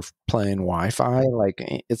airplane Wi-Fi, like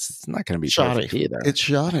it's not going to be shoddy perfect either. It's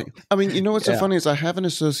shoddy. I mean, what's so funny is I have an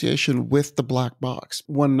association with the black box.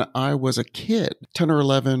 When I was a kid, 10 or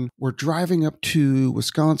 11, were driving up to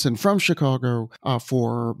Wisconsin from Chicago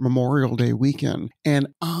for Memorial Day weekend. And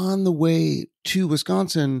on the way to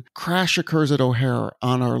Wisconsin, crash occurs at O'Hare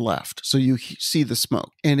on our left. So you see the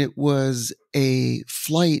smoke. And it was a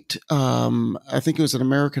flight, I think it was an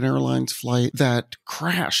American Airlines flight that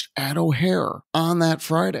crashed at O'Hare on that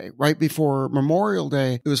Friday, right before Memorial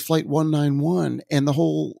Day. It was flight 191. And the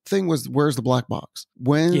whole thing was, where's the black box?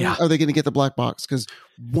 When are they going to get the black box? Because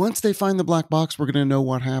once they find the black box, we're going to know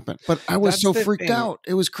what happened. But I was so freaked out.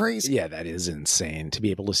 It was crazy. Yeah, that is insane to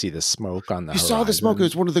be able to see the smoke on the horizon. You saw the smoke. It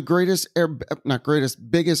was one of the greatest,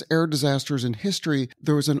 biggest air disasters in history.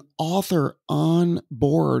 There was an author on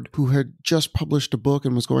board who had just published a book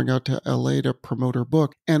and was going out to LA to promote her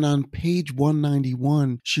book. And on page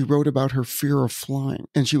 191, she wrote about her fear of flying.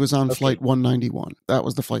 And she was on flight 191. That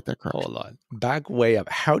was the flight that crashed. Hold on. Back way up.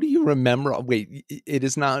 How do you remember? Wait, it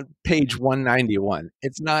is not page 191.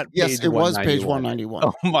 It's not page 191. Yes, it was page 191.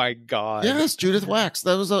 Oh my God. Yes, Judith Wax.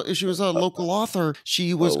 She was a local author.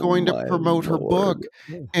 She was going to promote her book.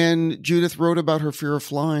 And Judith wrote about her fear of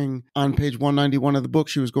flying on page 191 of the book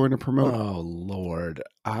she was going to promote. Oh, Lord.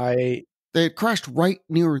 They had crashed right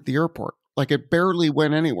near the airport. Like it barely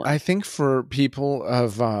went anywhere. I think for people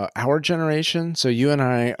of our generation, so you and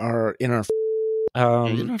I are in our...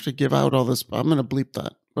 you don't have to give out all this. I'm going to bleep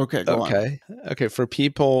that. Okay, go on. Okay, for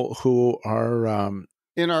people who are...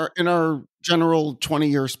 in our general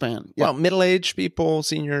 20-year span. Yeah. Well, middle-aged people,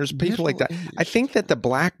 seniors, people like that. I think that the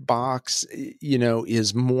black box,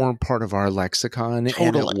 is more part of our lexicon.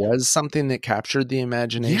 Totally. And it was something that captured the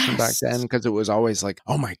imagination back then, because it was always like,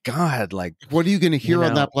 oh my God, like... What are you going to hear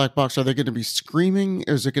on that black box? Are they going to be screaming?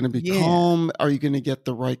 Is it going to be calm? Are you going to get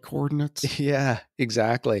the right coordinates? Yeah,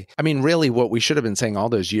 exactly. I mean, really what we should have been saying all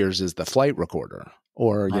those years is the flight recorder,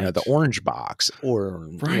 or, the orange box, or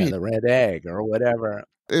the red egg, or whatever.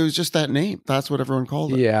 It was just that name. That's what everyone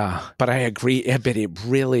called it. Yeah, but I agree. But it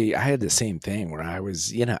really, I had the same thing where I was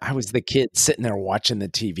the kid sitting there watching the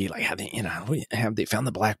TV, like, have they found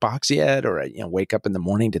the black box yet? Or, wake up in the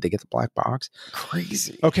morning, did they get the black box?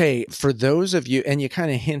 Crazy. Okay, for those of you, and you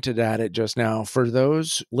kind of hinted at it just now, for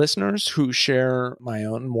those listeners who share my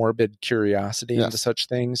own morbid curiosity into such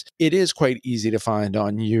things, it is quite easy to find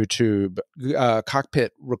on YouTube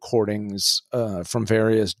cockpit recordings from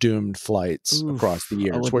various doomed flights across the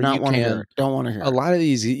years. Where you don't want to hear. A lot of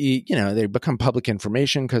these, they become public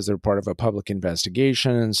information because they're part of a public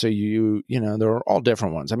investigation, and so there are all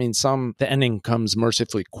different ones. I mean, the ending comes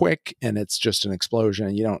mercifully quick, and it's just an explosion,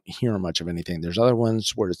 and you don't hear much of anything. There's other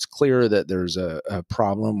ones where it's clear that there's a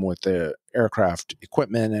problem with the aircraft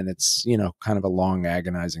equipment, and it's kind of a long,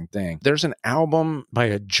 agonizing thing. There's an album by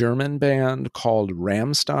a German band called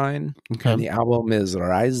Rammstein, and the album is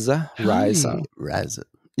Reise.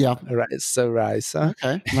 Yeah. Reise.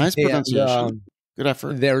 Okay. Nice pronunciation. And, good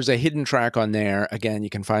effort. There's a hidden track on there. Again, you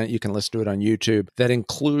can find it. You can listen to it on YouTube. That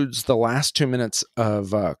includes the last 2 minutes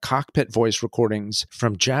of cockpit voice recordings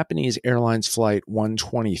from Japanese Airlines Flight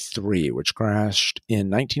 123, which crashed in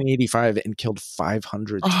 1985 and killed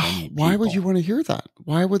 520 people. Why would you want to hear that?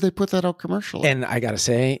 Why would they put that out commercially? And I got to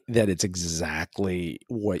say that it's exactly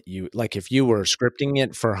what you like. If you were scripting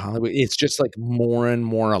it for Hollywood, it's just like more and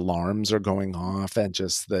more alarms are going off, and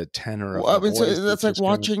just the tenor of the voice. That's like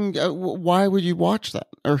watching. Why would you watch that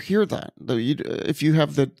or hear that if you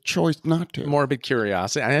have the choice not to? Morbid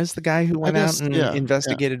curiosity. I was the guy who went out and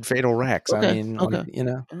investigated fatal wrecks. I mean,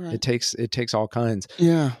 it takes all kinds.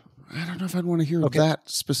 Yeah. I don't know if I'd want to hear that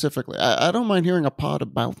specifically. I don't mind hearing a pod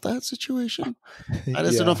about that situation. I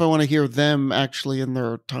just don't know if I want to hear them actually in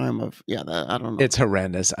their time of, I don't know. It's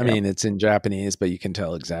horrendous. I mean, it's in Japanese, but you can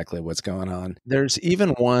tell exactly what's going on. There's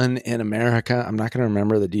even one in America. I'm not going to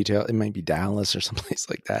remember the detail. It might be Dallas or someplace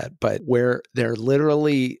like that, but where they're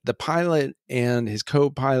literally the pilot and his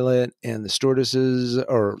co-pilot and the stewardesses,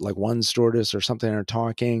 or like one stewardess or something, are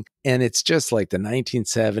talking. And it's just like the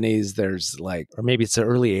 1970s. There's like, or maybe it's the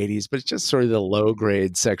early 80s, but it's just sort of the low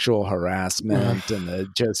grade sexual harassment and the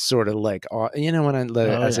just sort of like, I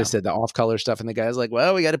said, the off color stuff. And the guy's like,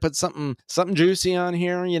 well, we got to put something juicy on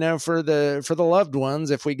here, for the loved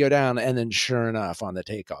ones if we go down. And then sure enough, on the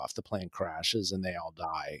takeoff, the plane crashes and they all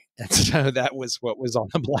die. And so that was what was on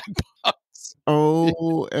the black box.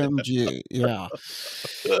 OMG. Yeah.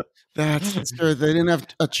 That's scary. They didn't have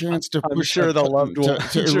a chance to I'm push sure that the loved button one, to I'm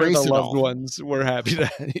sure the erase it loved all. ones were happy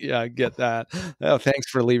to get that. Oh, thanks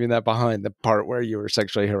for leaving that behind. The part where you were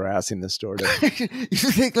sexually harassing the stewardess. You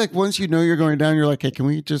think like once you know you're going down, you're like, hey, can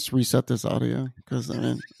we just reset this audio? Because I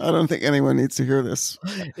mean, I don't think anyone needs to hear this.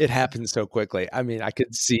 It happens so quickly. I mean, I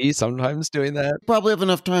could see sometimes doing that. Probably have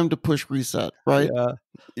enough time to push reset, right? Yeah,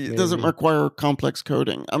 It doesn't maybe. require complex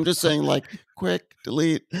coding. I'm just saying, like, quick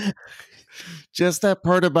delete. Just that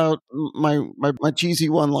part about my cheesy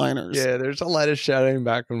one-liners. Yeah, there's a lot of shouting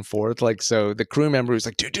back and forth. Like, so the crew member who's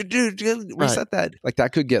like, dude, reset that. Like,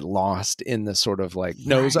 that could get lost in the sort of like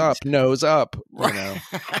nose up, you know.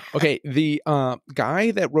 Okay, the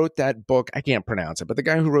guy that wrote that book, I can't pronounce it, but the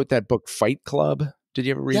guy who wrote that book, Fight Club. Did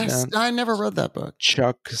you ever read that? Yes, I never read that book.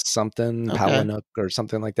 Chuck something, Okay. Palahniuk or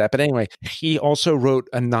something like that. But anyway, he also wrote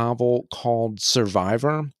a novel called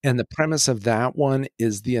Survivor. And the premise of that one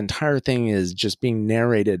is the entire thing is just being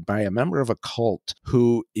narrated by a member of a cult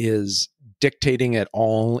who is dictating it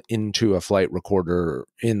all into a flight recorder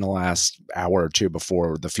in the last hour or two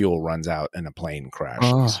before the fuel runs out and a plane crashes.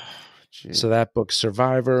 Oh, so that book,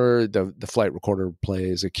 Survivor, the flight recorder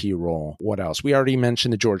plays a key role. What else? We already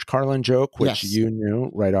mentioned the George Carlin joke, which you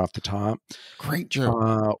knew right off the top. Great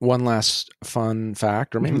joke. One last fun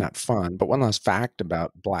fact, or maybe not fun, but one last fact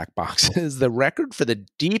about black boxes. The record for the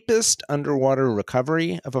deepest underwater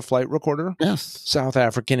recovery of a flight recorder. Yes. South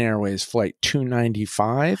African Airways Flight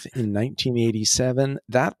 295 in 1987.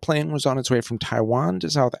 That plane was on its way from Taiwan to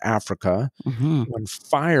South Africa when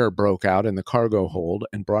fire broke out in the cargo hold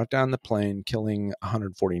and brought down the plane, killing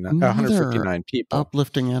 159 people.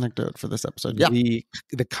 Uplifting anecdote for this episode. Yeah.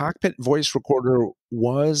 The cockpit voice recorder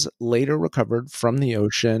was later recovered from the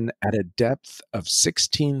ocean at a depth of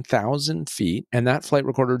 16,000 feet. And that flight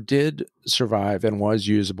recorder did survive and was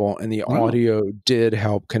usable. And the audio did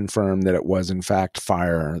help confirm that it was, in fact,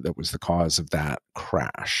 fire that was the cause of that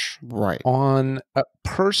crash. Right. On a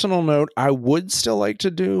personal note, I would still like to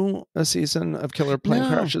do a season of Killer Plane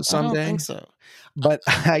Crashes someday. I don't think so. But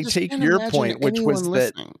I take your point, which was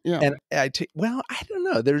that, and I take, well, I don't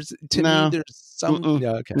know. There's, to me, there's some,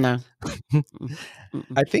 yeah, okay. No.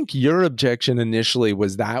 I think your objection initially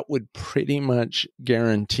was that would pretty much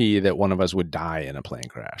guarantee that one of us would die in a plane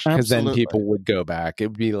crash. Because then people would go back. It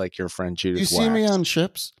would be like your friend Judith Do you see me on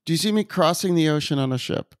ships? Do you see me crossing the ocean on a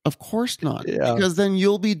ship? Of course not. Yeah. Because then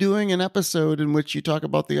you'll be doing an episode in which you talk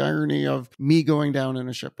about the irony of me going down in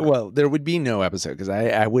a ship. Well, there would be no episode because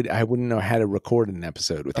I wouldn't know how to record an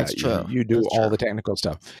episode without you. You do all the technical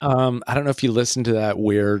stuff. I don't know if you listened to that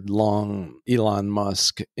weird long Elon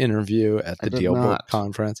Musk interview at the DealBook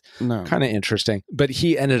conference. No. Kind of interesting. But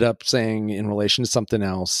he ended up saying in relation to something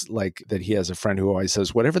else, like that he has a friend who always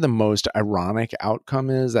says, whatever the most ironic outcome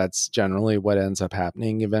is, that's generally what ends up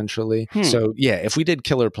happening eventually. So yeah, if we did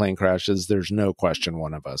killer plane crashes, there's no question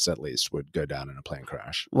one of us at least would go down in a plane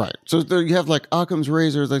crash. Right. So there you have like Occam's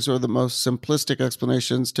razors, like sort of the most simplistic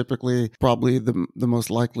explanations, typically probably the most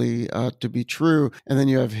likely to be true. And then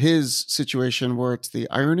you have his situation where it's the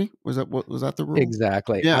irony. Was that the rule?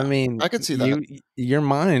 Exactly. Yeah, I mean, I could see that. Your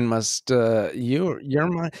mind must your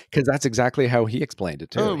mind, because that's exactly how he explained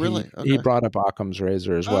it too. Oh, really? He brought up Occam's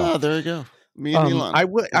razor as well. Oh, there you go. Me and Elon.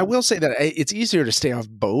 I will say that it's easier to stay off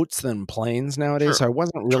boats than planes nowadays. Sure. So I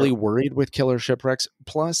wasn't really worried with killer shipwrecks.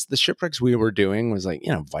 Plus, the shipwrecks we were doing was like,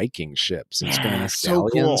 Viking ships and Spanish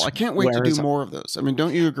galleons. Cool. I can't wait to do more of those. I mean,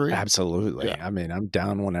 don't you agree? Absolutely. Yeah. I mean, I'm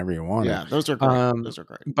down whenever you want. Yeah, those are great. Those are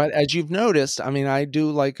great. But as you've noticed, I mean, I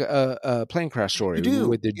do like a plane crash story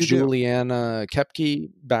with the Juliana Kepke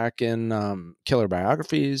back in Killer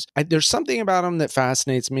Biographies. There's something about them that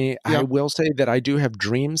fascinates me. Yeah. I will say that I do have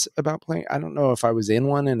dreams about plane. I don't know if I was in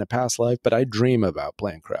one in a past life, but I dream about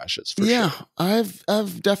plane crashes. For sure.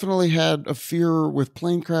 I've definitely had a fear with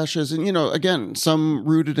plane crashes, and again, some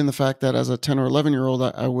rooted in the fact that as a 10 or 11-year-old,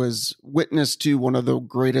 I was witness to one of the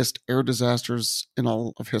greatest air disasters in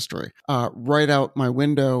all of history, right out my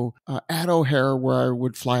window at O'Hare, where I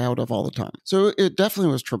would fly out of all the time. So it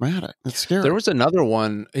definitely was traumatic. It's scary. There was another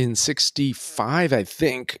one in '65, I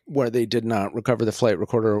think, where they did not recover the flight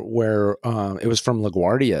recorder, where it was from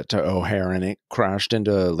LaGuardia to O'Hare, and it crashed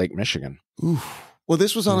into Lake Michigan. Oof. Well,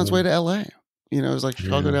 this was on its way to LA. It was like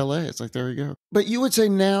Chicago to LA. It's like, there you go. But you would say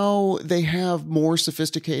now they have more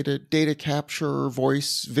sophisticated data capture,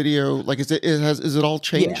 voice, video. Like, is it all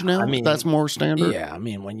changed now? I mean, that's more standard? Yeah. I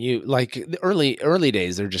mean, when you, like the early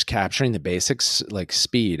days, they're just capturing the basics, like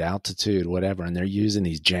speed, altitude, whatever. And they're using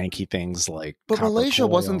these janky things like But Malaysia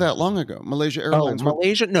wasn't that long ago. Malaysia Airlines.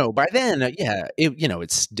 Malaysia? No, by then,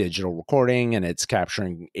 it's digital recording and it's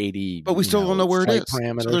capturing 80. But we still don't know where it is.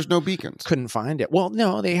 Parameters. So there's no beacons. Couldn't find it. Well,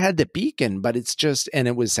 no, they had the beacon, but it's just, and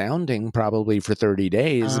it was sounding probably for 30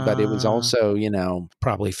 days, but it was also,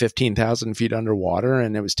 probably 15,000 feet underwater,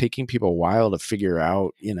 and it was taking people a while to figure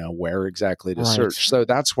out, where exactly to search. So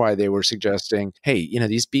that's why they were suggesting, hey,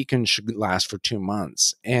 these beacons should last for 2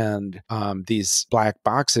 months, and these black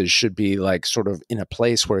boxes should be like sort of in a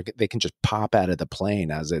place where they can just pop out of the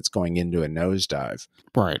plane as it's going into a nosedive.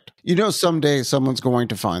 Right. Someday someone's going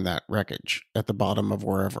to find that wreckage at the bottom of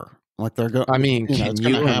wherever. Like they're going. I mean, can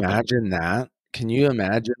you imagine that? Can you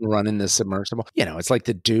imagine running the submersible? It's like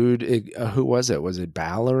the dude, who was it? Was it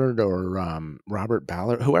Ballard or Robert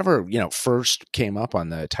Ballard? Whoever, first came up on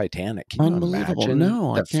the Titanic. Can you Unbelievable. imagine?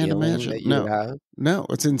 No, I can't imagine. No,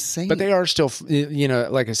 it's insane. But they are still,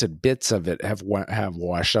 like I said, bits of it have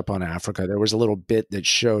washed up on Africa. There was a little bit that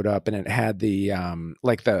showed up, and it had the,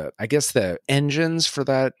 I guess the engines for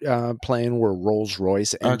that plane were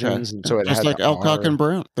Rolls-Royce engines. And so it just had like Alcock and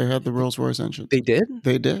Brown. They had the Rolls-Royce engines. They did?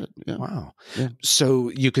 They did, yeah. Wow. Yeah.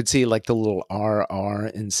 So you could see like the little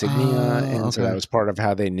RR insignia. And so that was part of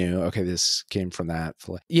how they knew, okay, this came from that.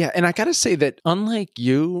 Yeah. And I got to say that unlike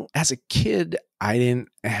you, as a kid, I didn't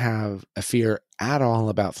have a fear at all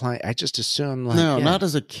about flying. I just assumed not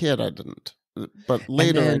as a kid, I didn't. But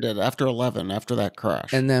later I did, after 11, after that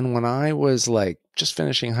crash. And then when I was like just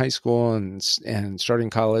finishing high school and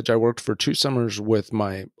starting college, I worked for 2 summers with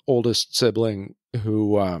my oldest sibling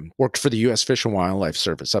who worked for the U.S. Fish and Wildlife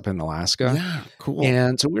Service up in Alaska. Yeah, cool.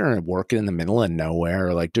 And so we were working in the middle of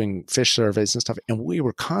nowhere, like doing fish surveys and stuff. And we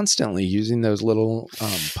were constantly using those little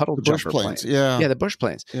puddle jumper planes. Yeah, the bush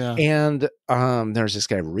planes. Yeah. And there's this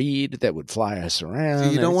guy, Reed, that would fly us around. So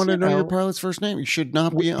you don't want to know your pilot's first name. You should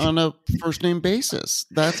not be on a first name basis.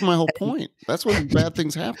 That's my whole point. That's when bad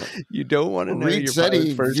things happen. You don't want to know Reed your said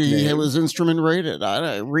pilot's first name. He was instrument rated.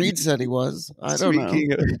 Reed said he was. I don't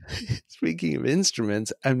know. Speaking of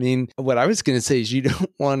instruments, I mean, what I was going to say is you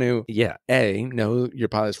don't want to, A, know your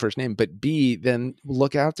pilot's first name, but B, then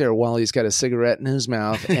look out there while he's got a cigarette in his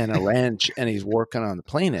mouth and a wrench and he's working on the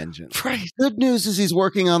plane engine. Right. Good news is he's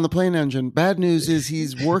working on the plane engine. Bad news is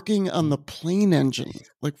he's working on the plane engine.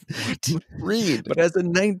 Like, what? Read. But as a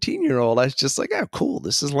 19-year-old, I was just like, oh, cool.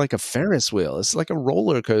 This is like a Ferris wheel. It's like a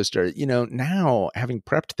roller coaster. Now having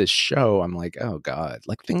prepped this show, I'm like, oh God,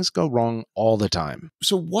 like things go wrong all the time.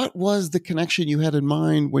 So what was the connection you had in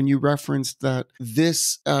mind when you referenced that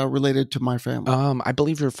this related to my family? I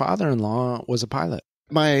believe your father-in-law was a pilot.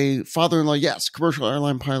 My father-in-law, yes, commercial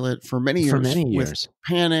airline pilot for many years. With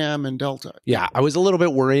Pan Am and Delta. Yeah, I was a little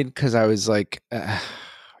bit worried because I was like,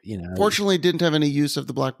 Fortunately, didn't have any use of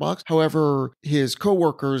the black box. However, his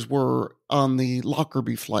coworkers were on the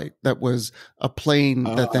Lockerbie flight. That was a plane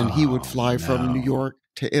that then he would fly from New York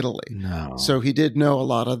to Italy. No. So he did know a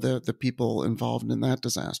lot of the people involved in that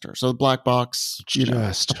disaster. So the black box,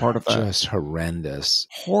 just a part of that. Just horrendous.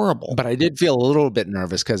 Horrible. But I did feel a little bit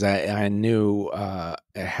nervous because I knew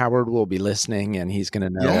Howard will be listening and he's going to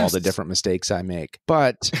know all the different mistakes I make.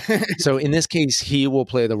 But so in this case, he will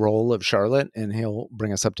play the role of Charlotte and he'll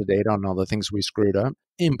bring us up to date on all the things we screwed up.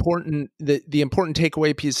 The important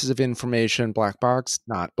takeaway pieces of information: black box,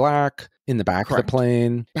 not black, in the back of the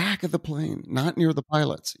plane. Back of the plane, not near the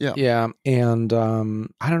pilots. Yeah. Yeah. And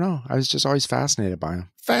I don't know. I was just always fascinated by him.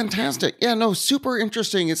 Fantastic. Yeah, no, super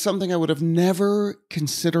interesting. It's something I would have never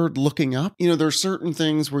considered looking up. There's certain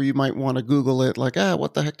things where you might want to Google it, like,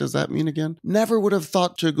 what the heck does that mean again? Never would have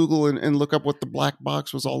thought to Google and look up what the black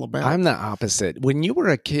box was all about. I'm the opposite. When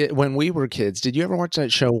we were kids, did you ever watch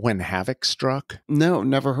that show When Havoc Struck? No,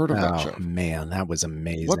 never heard of that show. Oh, man, that was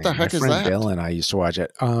amazing. What the heck is that? My friend Bill and I used to watch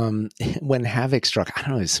it. When Havoc Struck, I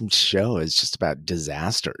don't know, some show is just about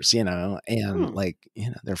disasters, and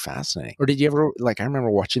they're fascinating. Or did you ever, I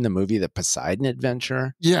remember watching the movie The Poseidon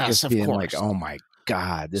Adventure? Yes, just of being course. like, oh my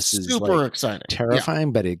God, this is super exciting,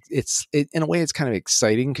 terrifying, but it's in a way it's kind of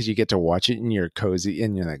exciting because you get to watch it in your cozy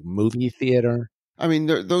movie theater. I mean,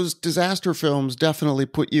 those disaster films definitely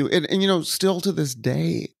put you in, and still to this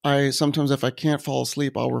day, I sometimes, if I can't fall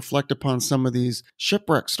asleep, I'll reflect upon some of these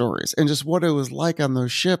shipwreck stories and just what it was like on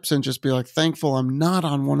those ships and just be like, thankful I'm not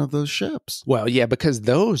on one of those ships. Well, yeah, because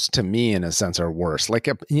those to me, in a sense, are worse. Like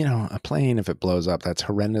a plane, if it blows up, that's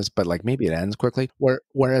horrendous, but maybe it ends quickly.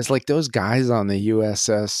 Whereas those guys on the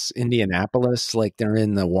USS Indianapolis, they're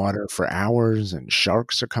in the water for hours and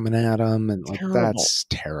sharks are coming at them. And that's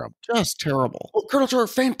terrible. Just terrible. Well, Colonel Char,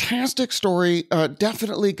 fantastic story.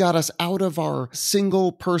 Definitely got us out of our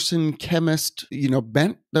single person chemist,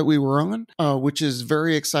 bent that we were on, which is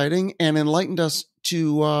very exciting, and enlightened us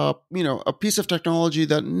to, a piece of technology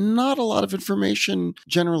that not a lot of information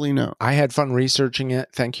generally know. I had fun researching it.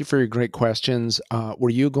 Thank you for your great questions. Were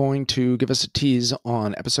you going to give us a tease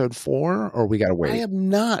on episode 4, or we got to wait? I am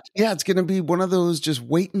not. Yeah, it's going to be one of those just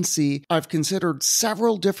wait and see. I've considered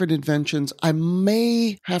several different inventions. I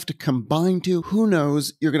may have to combine two. Who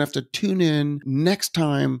knows? You're going to have to tune in next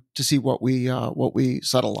time to see what we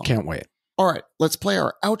settle on. Can't wait. All right, let's play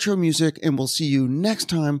our outro music, and we'll see you next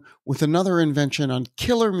time with another invention on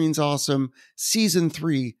Killer Means Awesome, Season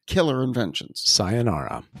 3, Killer Inventions.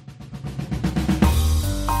 Sayonara.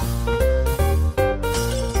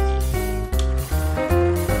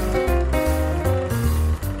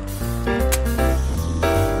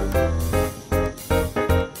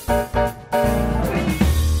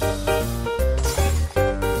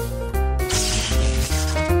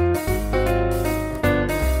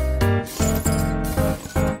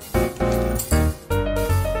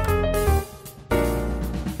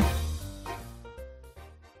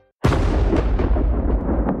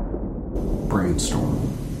 Brainstorm.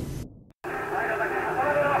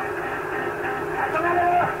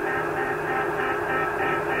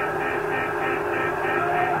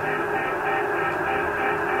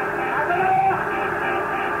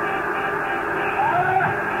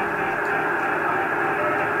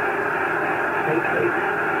 Thank you.